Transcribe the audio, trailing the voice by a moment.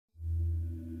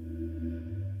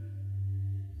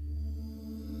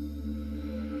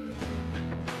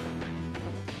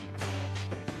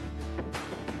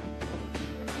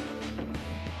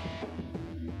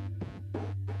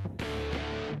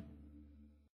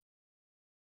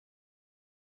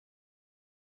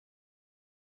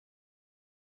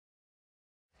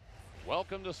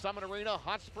Welcome to Summit Arena,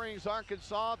 Hot Springs,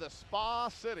 Arkansas. The Spa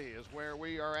City is where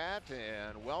we are at,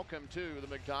 and welcome to the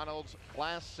McDonald's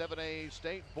Class 7A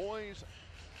State Boys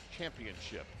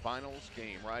Championship Finals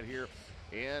game right here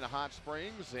in Hot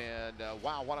Springs. And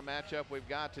wow, what a matchup we've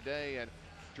got today. And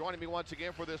joining me once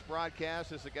again for this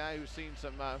broadcast is a guy who's seen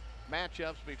some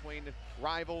matchups between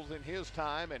rivals in his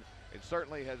time, and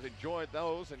certainly has enjoyed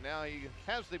those. And now he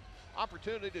has the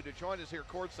opportunity to join us here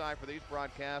courtside for these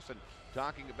broadcasts and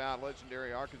talking about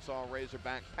legendary Arkansas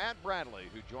Razorback Pat Bradley,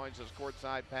 who joins us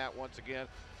courtside. Pat, once again,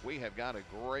 we have got a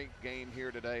great game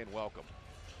here today, and welcome.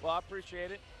 Well, I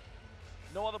appreciate it.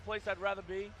 No other place I'd rather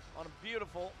be on a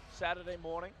beautiful Saturday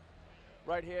morning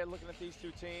right here looking at these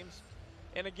two teams.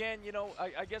 And again, you know,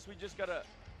 I guess we just got to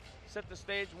set the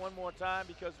stage one more time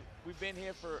because we've been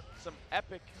here for some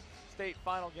epic state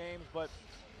final games, but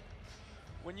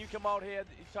when you come out here,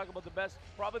 you talk about the best,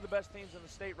 probably the best teams in the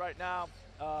state right now,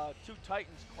 two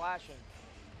Titans clashing.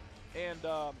 And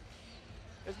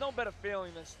there's no better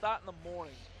feeling than starting the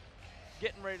morning,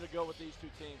 getting ready to go with these two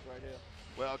teams right here.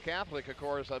 Well, Catholic, of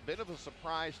course, a bit of a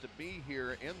surprise to be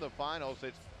here in the finals.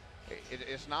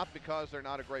 It's not because they're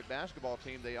not a great basketball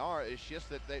team. They are. It's just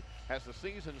that as the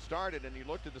season started and you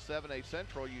looked at the 7A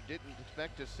Central, you didn't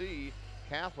expect to see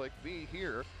Catholic be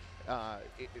here.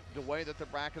 The way that the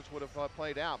brackets would have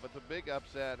played out. But the big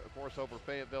upset, of course, over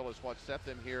Fayetteville is what set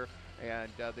them here.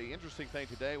 And the interesting thing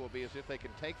today will be is if they can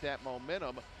take that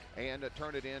momentum and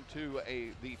turn it into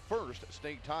the first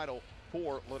state title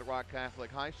for Little Rock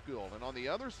Catholic High School. And on the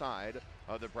other side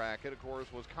of the bracket, of course,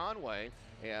 was Conway.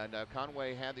 And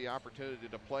Conway had the opportunity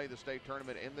to play the state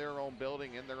tournament in their own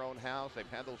building, in their own house. They've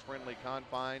had those friendly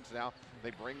confines. Now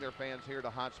they bring their fans here to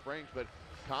Hot Springs. But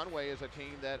Conway is a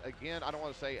team that, again, I don't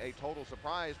want to say a total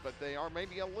surprise, but they are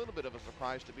maybe a little bit of a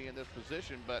surprise to be in this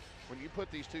position. But when you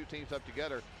put these two teams up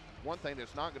together, one thing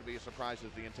that's not going to be a surprise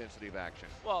is the intensity of action.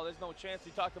 Well, there's no chance.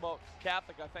 He talked about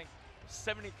Catholic. I think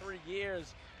 73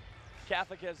 years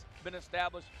Catholic has been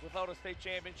established without a state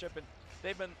championship, and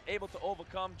they've been able to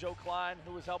overcome Joe Klein,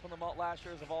 who was helping them out last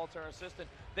year as a volunteer assistant.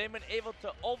 They've been able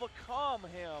to overcome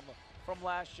him from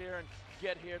last year and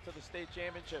get here to the state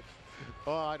championship.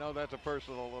 Oh, I know that's a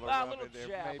personal little rub in there.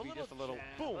 Jab, maybe just a little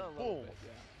jab, boom, boom. Bit,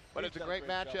 yeah. But He's it's a great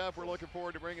matchup. We're looking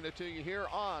forward to bringing it to you here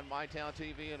on MyTown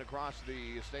TV and across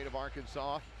the state of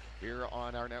Arkansas here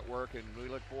on our network. And we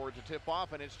look forward to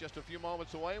tip-off, and it's just a few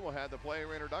moments away. We'll have the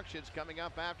player introductions coming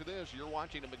up after this. You're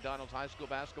watching the McDonald's High School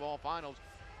Basketball Finals,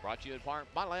 brought to you in part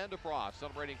by Land of Frost,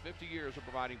 celebrating 50 years of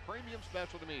providing premium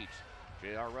specialty meats.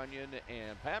 J.R. Runyon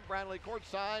and Pat Bradley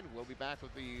courtside. We'll be back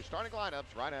with the starting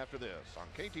lineups right after this on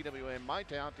KTWM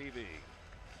MyTown TV.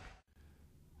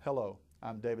 Hello,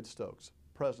 I'm David Stokes,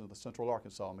 President of the Central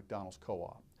Arkansas McDonald's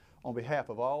Co-op. On behalf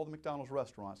of all the McDonald's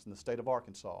restaurants in the state of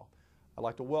Arkansas, I'd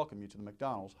like to welcome you to the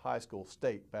McDonald's High School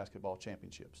State Basketball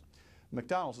Championships.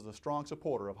 McDonald's is a strong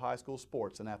supporter of high school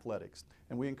sports and athletics,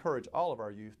 and we encourage all of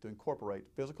our youth to incorporate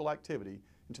physical activity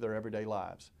into their everyday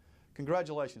lives.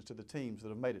 Congratulations to the teams that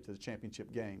have made it to the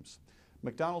championship games.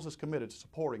 McDonald's is committed to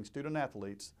supporting student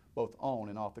athletes both on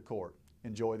and off the court.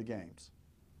 Enjoy the games.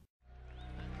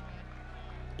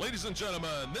 Ladies and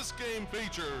gentlemen, this game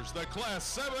features the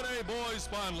Class 7A Boys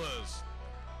finalists.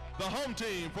 The home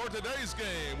team for today's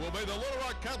game will be the Little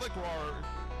Rock Catholic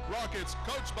Rockets,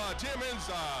 coached by Tim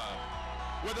Ensign,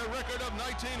 with a record of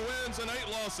 19 wins and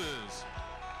 8 losses.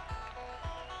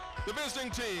 The visiting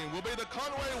team will be the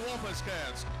Conway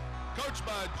Cats, coached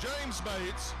by James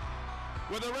Bates,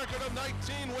 with a record of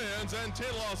 19 wins and 10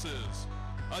 losses.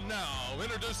 And now,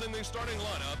 introducing the starting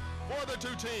lineup for the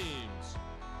two teams.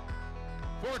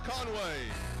 For Conway,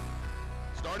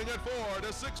 starting at 4, the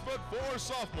 6'4"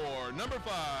 sophomore, number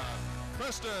 5,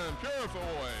 Preston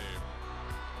Purifoy.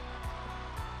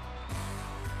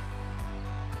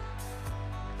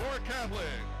 For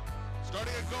Catholic,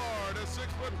 starting at guard, a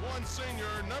 6'1"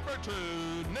 senior, number 2,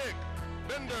 Nick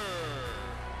Bender.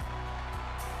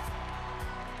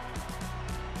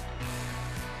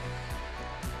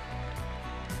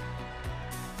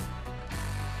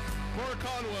 For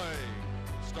Conway,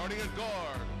 starting at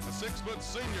guard, a 6'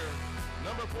 senior,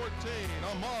 number 14,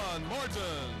 Amon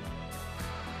Martin.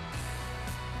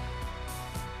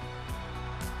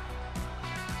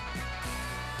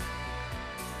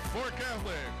 For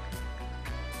Catholic,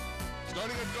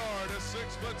 starting at guard, a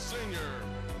 6' senior,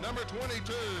 number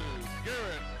 22,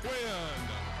 Garrett Quinn.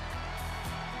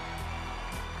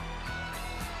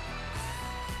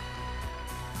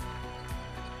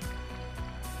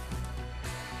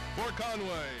 For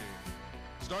Conway,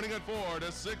 starting at 4, the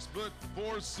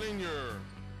 6'4" senior,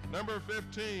 number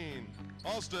 15,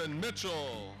 Austin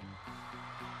Mitchell.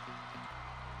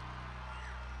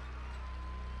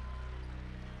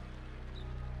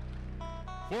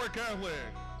 For Catholic,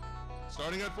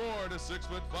 starting at 4, the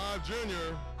 6'5"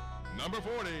 junior, number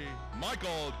 40,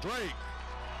 Michael Drake.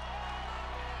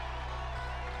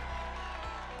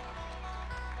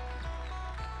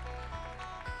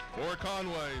 For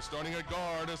Conway, starting at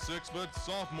guard, a 6-foot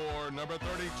sophomore, number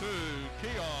 32,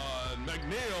 Keon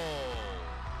McNeil.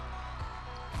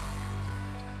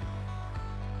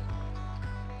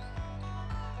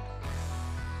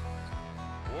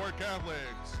 For Catholic,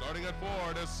 starting at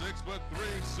 4, the 6'3"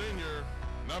 senior,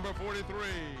 number 43,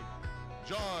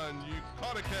 John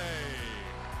Ukadike.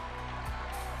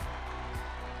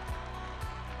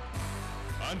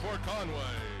 And for Conway,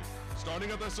 starting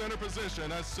at the center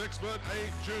position at 6'8"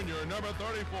 junior, number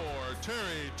 34,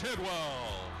 Terry Tidwell.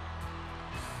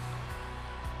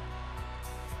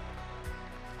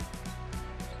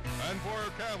 And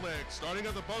for Catholic, starting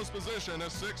at the post position at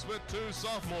 6'2"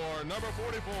 sophomore, number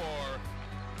 44,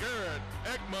 Garrett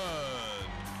Ekman.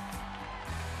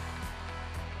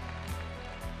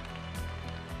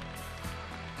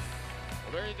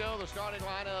 Well, there you go, the starting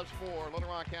lineups for Little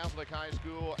Rock Catholic High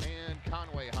School and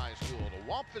Conway High School. The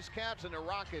Wampus Cats and the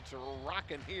Rockets are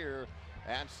rocking here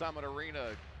at Summit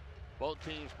Arena. Both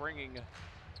teams bringing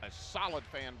a solid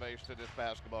fan base to this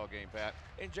basketball game, Pat.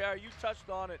 And Jerry, you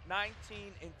touched on it,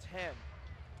 19-10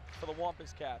 for the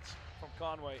Wampus Cats from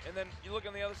Conway. And then you look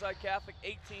on the other side, Catholic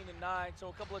 18-9. So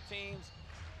a couple of teams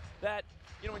that,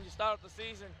 you know, when you start out the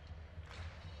season,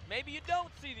 maybe you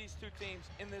don't see these two teams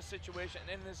in this situation,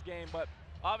 in this game, but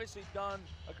obviously done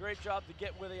a great job to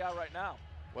get where they are right now.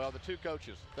 Well, the two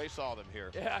coaches, they saw them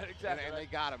here. Yeah, exactly. And they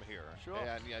got them here. Sure.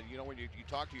 And you know, when you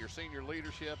talk to your senior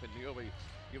leadership, and you'll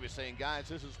be saying, guys,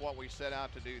 this is what we set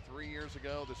out to do 3 years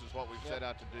ago. This is what we've set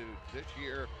out to do this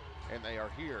year, and they are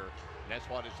here. And that's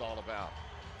what it's all about.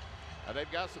 Now,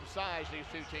 they've got some size, these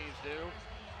two teams do.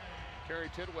 Terry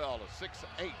Tidwell, a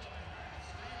 6'8"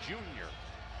 junior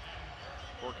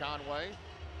for Conway.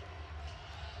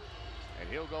 And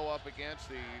he'll go up against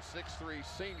the 6'3"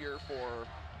 senior for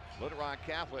Little Rock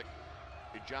Catholic,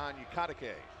 John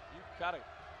Ukadike. Ukadike.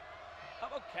 How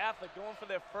about Catholic going for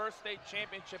their first state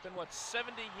championship in, what,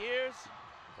 70 years?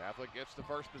 Catholic gets the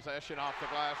first possession off the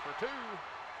glass for 2.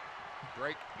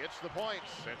 Drake gets the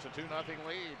points. It's a 2-0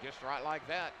 lead, just right like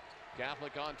that.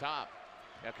 Catholic on top.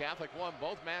 Now, Catholic won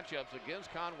both matchups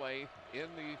against Conway in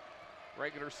the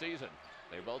regular season.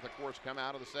 They both, of course, come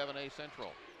out of the 7A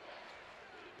Central.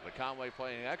 But Conway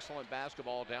playing excellent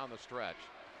basketball down the stretch.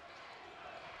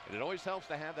 And it always helps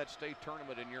to have that state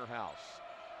tournament in your house.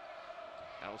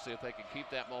 Now we'll see if they can keep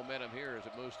that momentum here as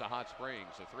it moves to Hot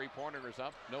Springs. The three-pointer is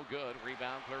up, no good.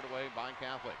 Rebound cleared away by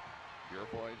Catholic.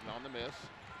 Purefoy on the miss.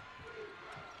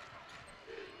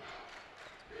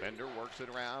 Bender works it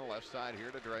around, left side here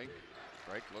to Drake.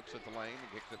 Drake looks at the lane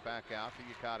and kicks it back out to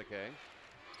Ukadike.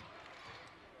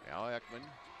 Now Ekman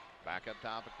back up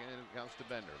top again, it comes to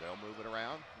Bender. They'll move it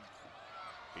around.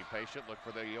 Be patient, look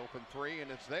for the open three, and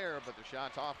it's there, but the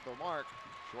shot's off the mark.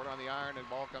 Short on the iron, and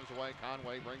ball comes away.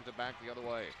 Conway brings it back the other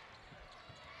way.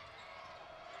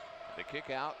 The kick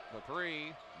out, the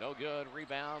three, no good.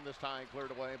 Rebound, this time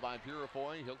cleared away by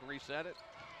Purefoy. He'll reset it.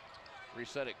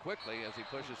 Reset it quickly as he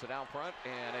pushes it out front,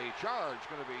 and a charge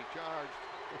going to be charged.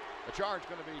 A charge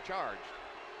going to be charged.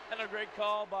 And a great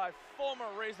call by former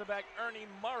Razorback Ernie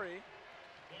Murray.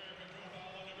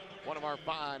 One of our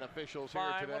fine officials here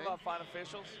today. One of our fine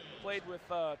officials. Played with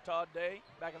Todd Day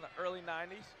back in the early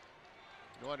 90s.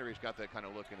 No wonder he's got that kind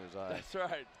of look in his eyes. That's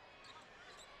right.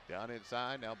 Down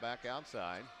inside, now back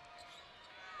outside.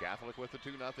 Catholic with the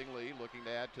 2-0 lead, looking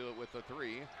to add to it with the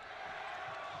 3.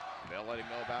 They'll let him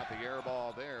know about the air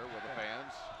ball there with the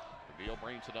fans. Beal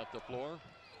brings it up the floor.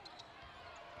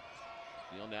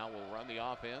 Beal now will run the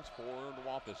offense for the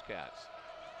Wampus Cats.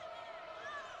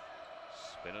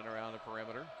 Spinning around the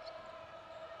perimeter.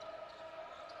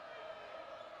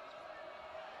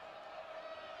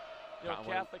 You know,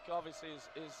 Catholic obviously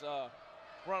is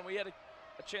Ron, we had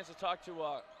a chance to talk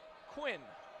to Quinn,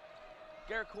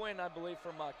 Garrett Quinn, I believe,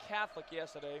 from Catholic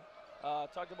yesterday.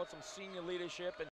 Talked about some senior leadership and